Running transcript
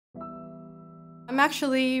I'm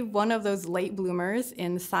actually one of those late bloomers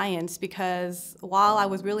in science because while I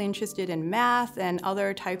was really interested in math and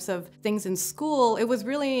other types of things in school, it was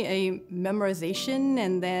really a memorization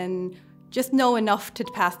and then just know enough to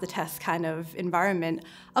pass the test kind of environment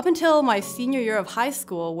up until my senior year of high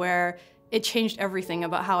school, where it changed everything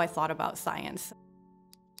about how I thought about science.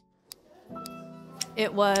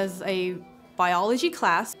 It was a biology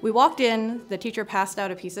class. We walked in, the teacher passed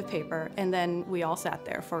out a piece of paper, and then we all sat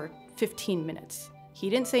there for 15 minutes. He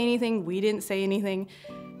didn't say anything, we didn't say anything.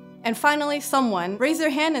 And finally, someone raised their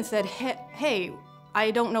hand and said, hey,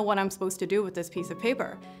 I don't know what I'm supposed to do with this piece of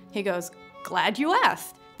paper. He goes, glad you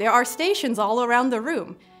asked. There are stations all around the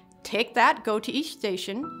room. Take that, go to each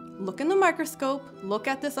station, look in the microscope, look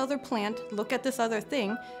at this other plant, look at this other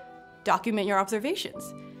thing, document your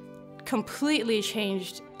observations. Completely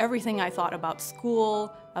changed everything I thought about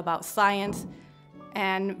school, about science,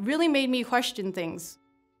 and really made me question things.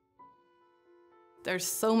 There's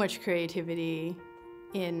so much creativity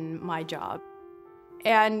in my job.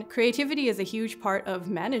 And creativity is a huge part of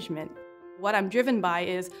management. What I'm driven by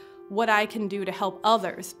is what I can do to help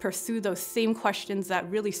others pursue those same questions that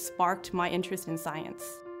really sparked my interest in science.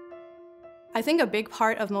 I think a big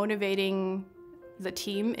part of motivating the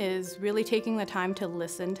team is really taking the time to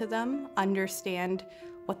listen to them, understand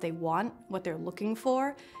what they want, what they're looking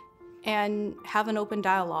for, and have an open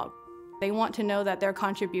dialogue. They want to know that their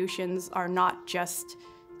contributions are not just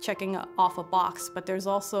checking off a box, but there's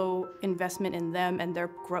also investment in them and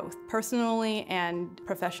their growth, personally and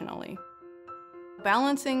professionally.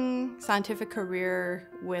 Balancing scientific career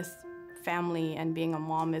with family and being a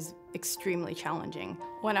mom is extremely challenging.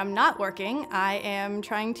 When I'm not working, I am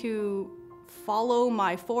trying to follow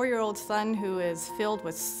my 4-year-old son who is filled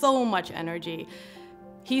with so much energy.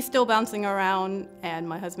 He's still bouncing around, and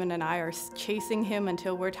my husband and I are chasing him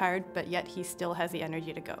until we're tired, but yet he still has the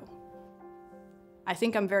energy to go. I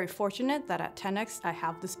think I'm very fortunate that at 10x I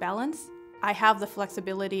have this balance. I have the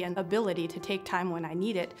flexibility and ability to take time when I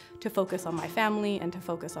need it to focus on my family and to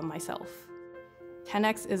focus on myself.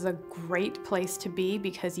 10x is a great place to be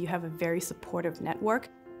because you have a very supportive network.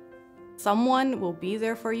 Someone will be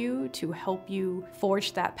there for you to help you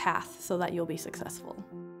forge that path so that you'll be successful.